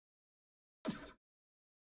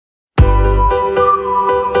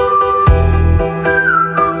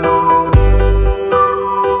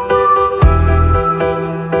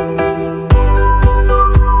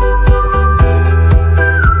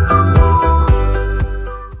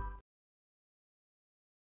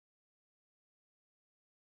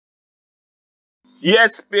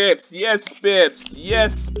Yes, Pips. Yes, Pips.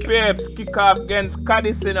 Yes, Pips. Kick off against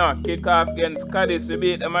Cadiz, you know. Kick off against Cadiz. We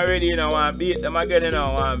beat them already, you know. Want beat them again, you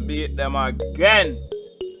know. Want beat them again.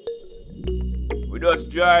 We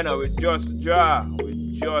just draw, you know. We just draw.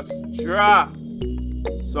 We just draw.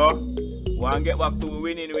 So, we want to get back to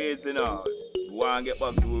winning ways, you know. We want to get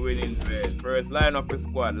back to winning ways. First, line up the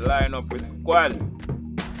squad. Line up the squad.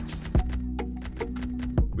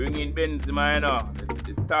 Bring in Benzema, you know.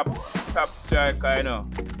 The top striker, you know.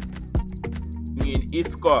 Bring in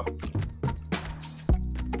Isco.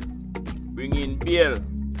 Bring in Bale.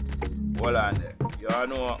 Hold on there. You all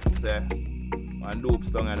know, say, man dope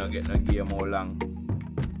stung and not get no game how long.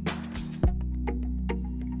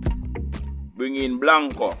 Bring in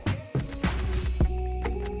Blanco.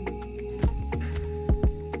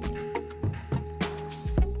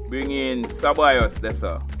 Bring in Ceballos, that's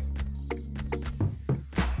all.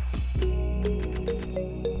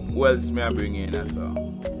 Who else may I bring in, that's all?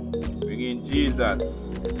 Bring in Jesus.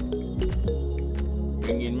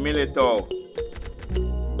 Bring in Militao.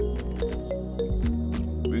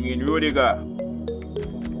 Bring in Rudiger.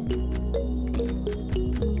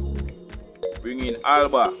 Bring in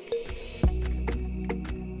Alba.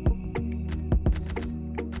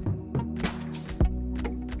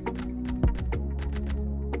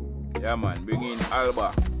 Yeah, man, bring in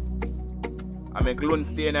Alba. I make Lund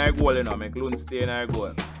stay in our goal, you know. Make Lund stay in our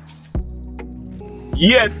goal.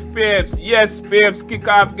 Yes, Pips. Yes, Pips. Kick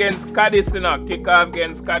off against Cadiz, you know. Kick off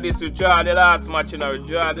against Cadiz. We draw the last match, you know. We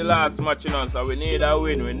draw the last match, you know. So we need a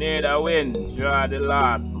win. We need a win. Draw the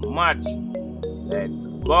last match. Let's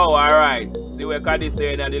go. Alright. See where Cadiz is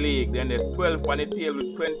in the league. Then the 12th on the tail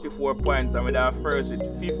with 24 points. And with our first with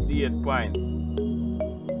 58 points.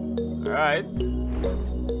 Alright.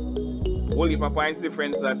 We'll give a points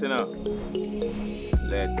difference that, you know.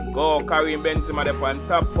 Let's go. Karim Benzema up on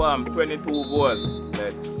top form. 22 goals.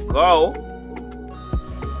 Let's go.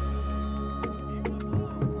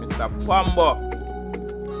 Mr. Pambo.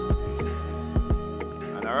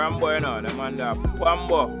 And a Rambo, you know. The man there.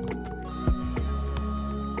 Pambo.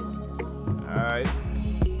 Alright.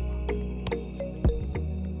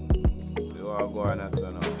 We all go on us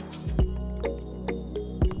now.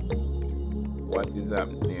 What is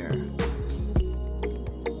happening here?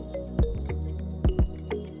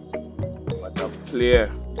 Clear.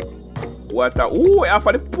 Water. Ooh,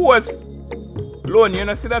 after the post. Lone, you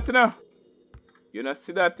not see that now? You not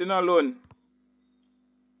see that now, Lone?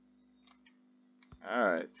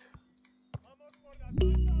 Alright.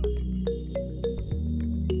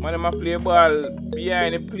 Man, I'm play ball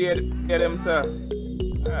behind the play them, sir.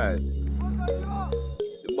 Alright.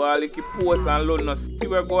 The ball keep post and Lone not see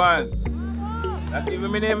where go on. Not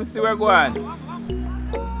even me name see where go on.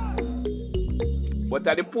 But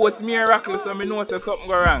at the post miracle, so I know say something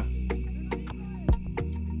go wrong.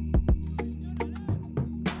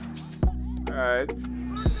 Alright.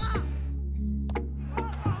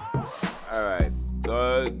 Alright.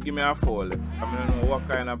 So give me a foul. I don't know what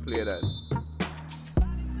kind of play that.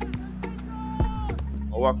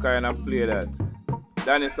 Or what kind of play that.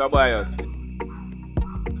 Danny Ceballos.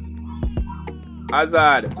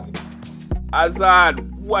 Hazard.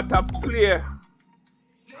 What a play.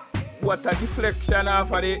 What a deflection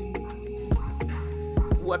off of the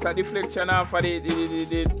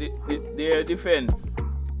their defense.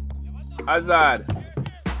 Hazard.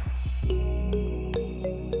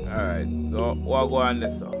 Alright, so what go on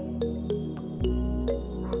this?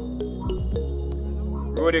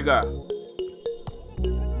 Rudiger.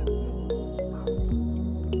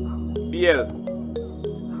 Bale.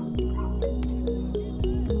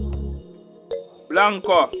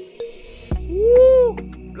 Blanco. Woo!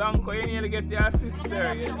 Blanco, you need to get the assist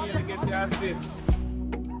there. You need to get the assist.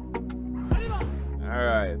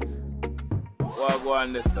 Alright. What go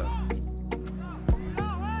on this one?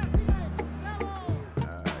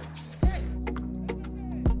 Alright.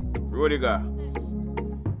 Rudiger.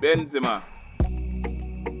 Benzema.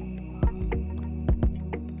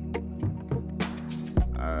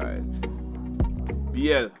 Alright.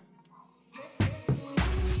 Bale.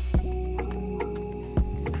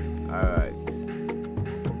 Alright.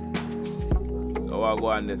 So what go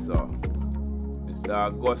on this one? Mr.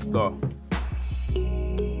 Augusto.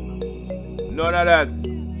 None of that.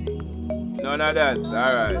 None of that.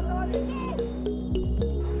 Alright.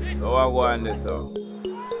 So what go on this one?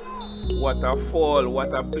 What a fall.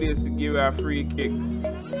 What a place to give a free kick.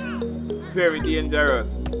 Very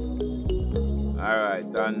dangerous. Alright.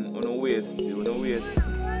 And on the waist.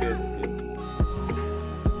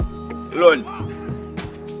 Lone.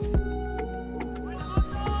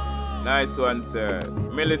 Nice one, sir.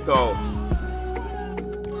 Militao.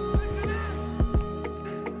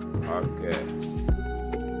 Okay.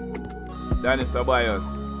 Danny Ceballos.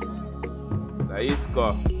 The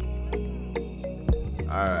Isco.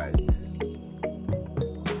 Alright.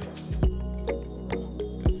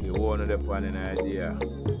 Let's see one of the fun in idea.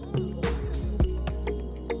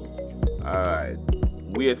 Alright.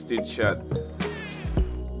 Wasted shot.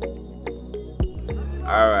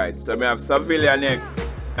 Alright. So we have Sevilla next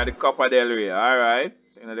at the Copa del Rey. Alright.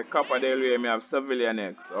 So in the Copa del Rey, we have Sevilla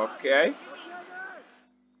next. Okay.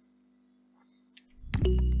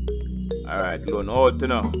 Alright, loan out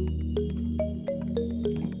now.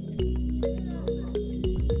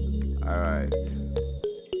 Alright.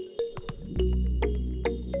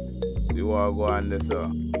 See what I go on this.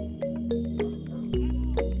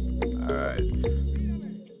 Alright.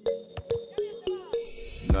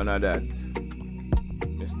 None of that.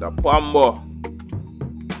 Mr. Pombo.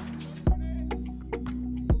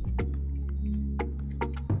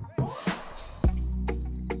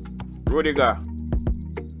 Rudiger.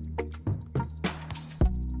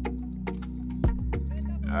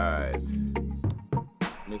 Alright.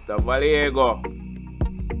 Mr. Vallejo.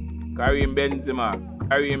 Karim Benzema.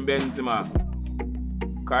 Karim Benzema.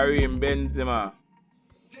 Karim Benzema.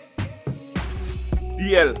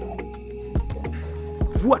 DL.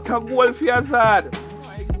 What a goal for Hazard. Oh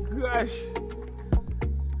my gosh.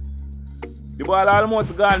 The ball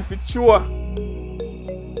almost gone for sure.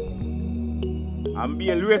 And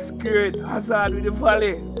Bale rescued Hazard with the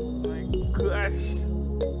volley. Oh my gosh.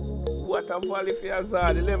 What a volley for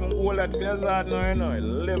Hazard. 11 goals for Hazard now, you know.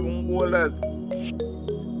 11 goals.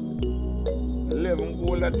 11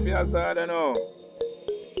 goals for Hazard now.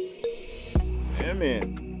 Yeah, man.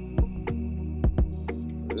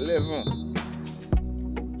 11.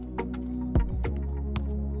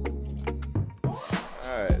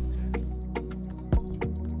 Alright.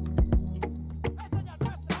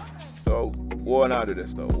 So, one out of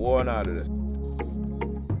this though. One out of this.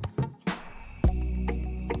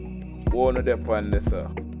 One of them on this.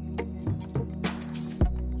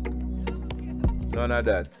 None of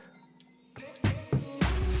that.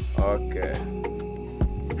 Okay.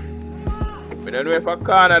 I don't know if a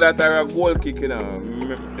corner that are a goal kick, you know.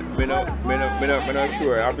 I'm not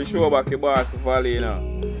sure. I'll be sure about the boss volley, you know.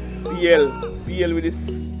 PL with the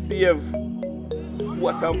save.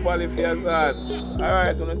 What a volley for Hazard. Alright,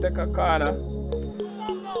 I'm going to take a corner.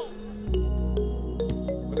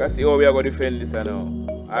 We can see how we are going to defend this now.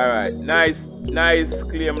 Alright, nice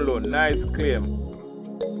claim, Lone. Nice claim.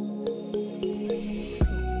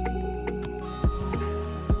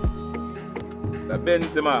 The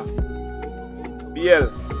Benzema. BL.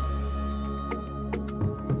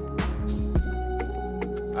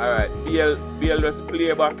 Alright, BL just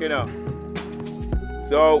play back, you know.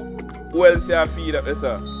 So, who else you feed up this?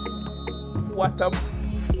 What a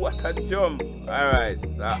jump. Alright,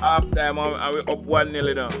 so half time and we up 1-0,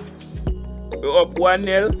 you know. We up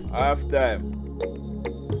 1-0 half time.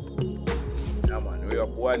 Yeah, man, we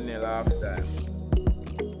up 1-0 half time.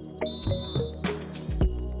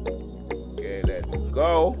 Okay, let's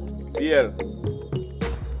go. BL.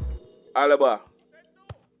 Alaba.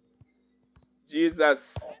 Jesus.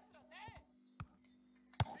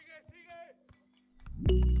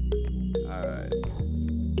 Alright.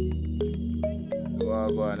 So what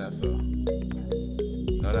go on so?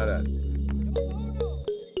 None of that.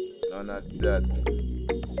 None of that.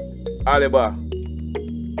 Alaba.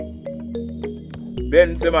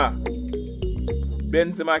 Benzema.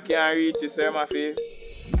 Benzema can't reach the same of it.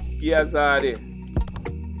 Hazard.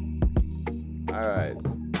 Alright.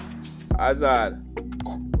 Hazard.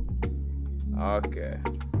 Okay.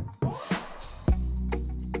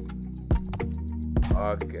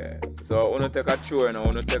 Okay. So, I want to take a chore now. I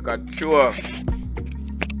want to take a chore.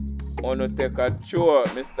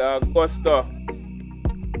 Mr. Augusto.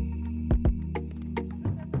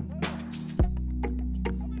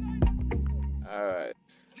 Alright.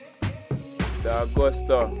 Mr.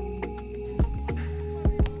 Augusto.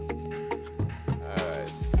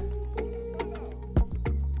 Alright.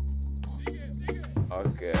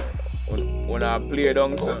 Okay. Wanna play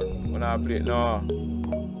down, sir? Wanna play? No.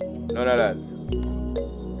 None of that.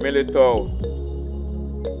 Militao.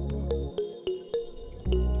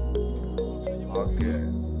 Okay.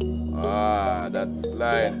 Ah, that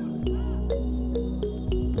slide.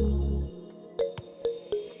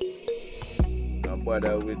 No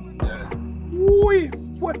bother with that. Woo!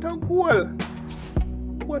 What a goal!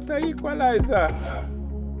 What a equalizer!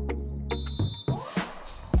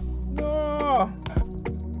 No!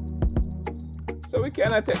 So we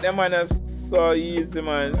cannot take them man up so easy,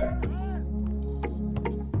 man.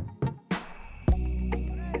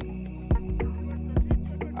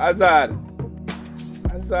 Hazard.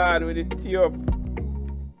 Hazard with the tee up.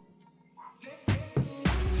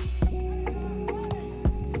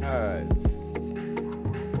 Alright.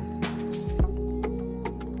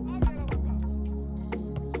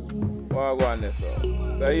 What go on there, so?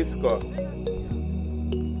 Isco.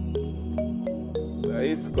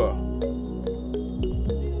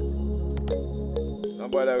 No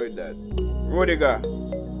bother with that. Rudiger.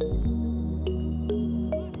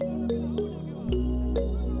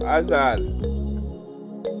 Hazard.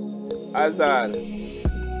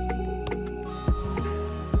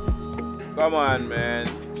 Come on, man.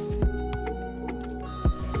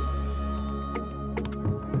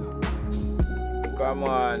 Come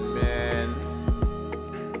on, man.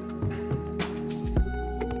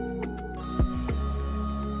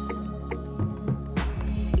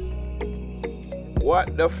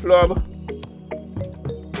 What the flub?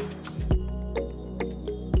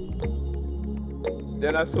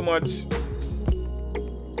 They're not so much.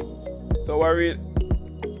 So worried.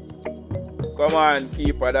 Come on,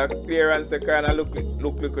 keeper. That clearance, they kind of look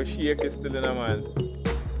like a shaky still in a man.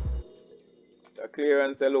 The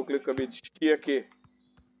clearance, they look like a bit shaky.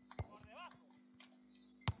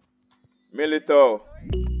 Militao.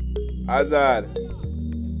 Hazard.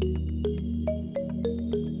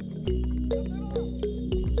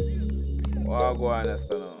 What go on now?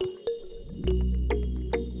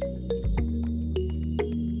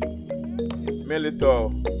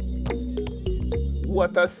 Militao.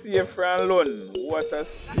 What a save from Lund. What a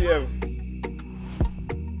save.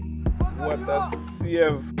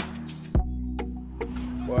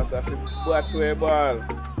 Boss have to bat away ball.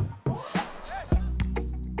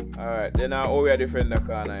 Alright, then now we are defend the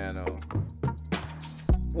corner, you know.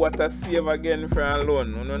 What a save again from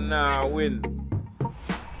Lund. No, now win.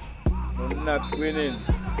 No, not winning.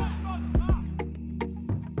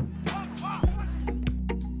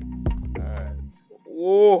 Alright.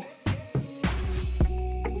 Whoa.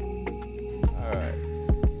 Alright.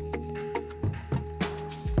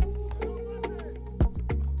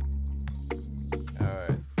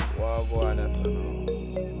 Alright. What go on now?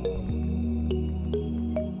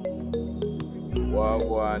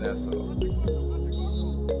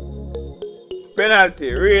 Penalty,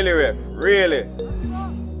 really ref, really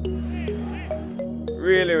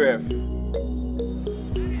ref.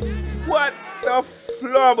 What the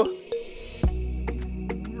flub?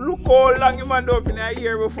 Look how long you man up in a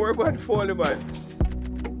year before he got fall ball.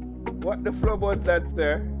 What the flub was that,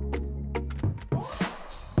 sir?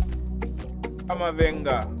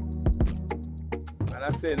 Amavenga and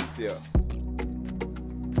Asensio.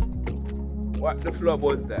 What the flub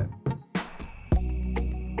was that?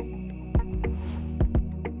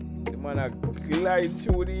 The man a glide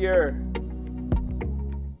through the air.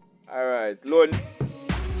 Alright, Lund,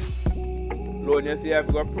 you see you have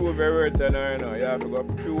to go prove your worth now, you know. You have to go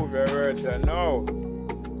prove your worth now.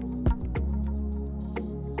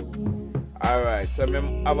 Alright, so I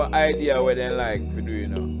have an idea what they like to do, you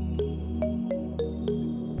know.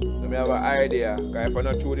 So I have an idea, because if I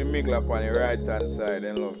not through the middle upon the right hand side,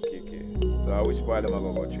 then love kick it. So which part am I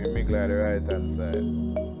going to go through? Middle or the right hand side?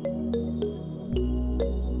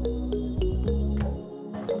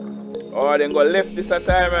 Oh, then go left this time,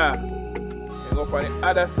 then go on the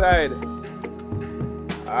other side.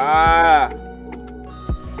 Ah!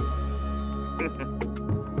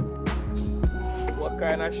 What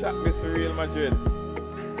kind of shot miss Real Madrid?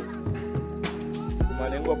 Man,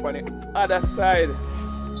 then go on the other side.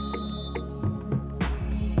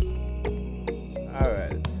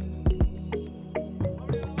 Alright.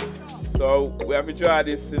 So we have to draw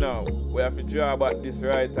this, you know. We have to draw back this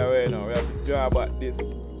right away now. We have to draw back this.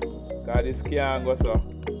 Because this can't go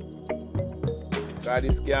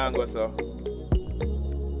so.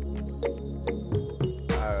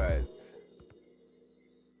 Alright.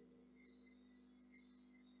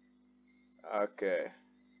 Okay.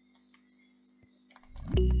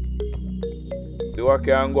 See what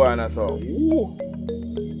can go on so. Ooh.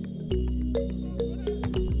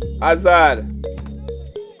 Hazard.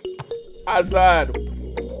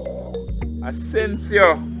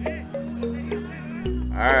 Asensio.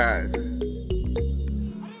 Alright.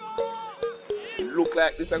 Look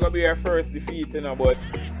like this is gonna be our first defeat, you know, but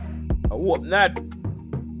I hope not.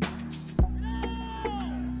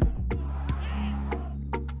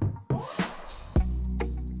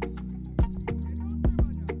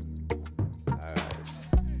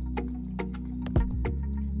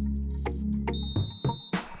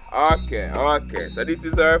 Okay. So this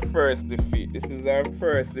is our first defeat.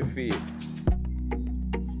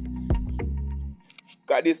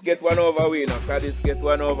 Can this get one over way now? Can this get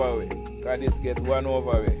one over way?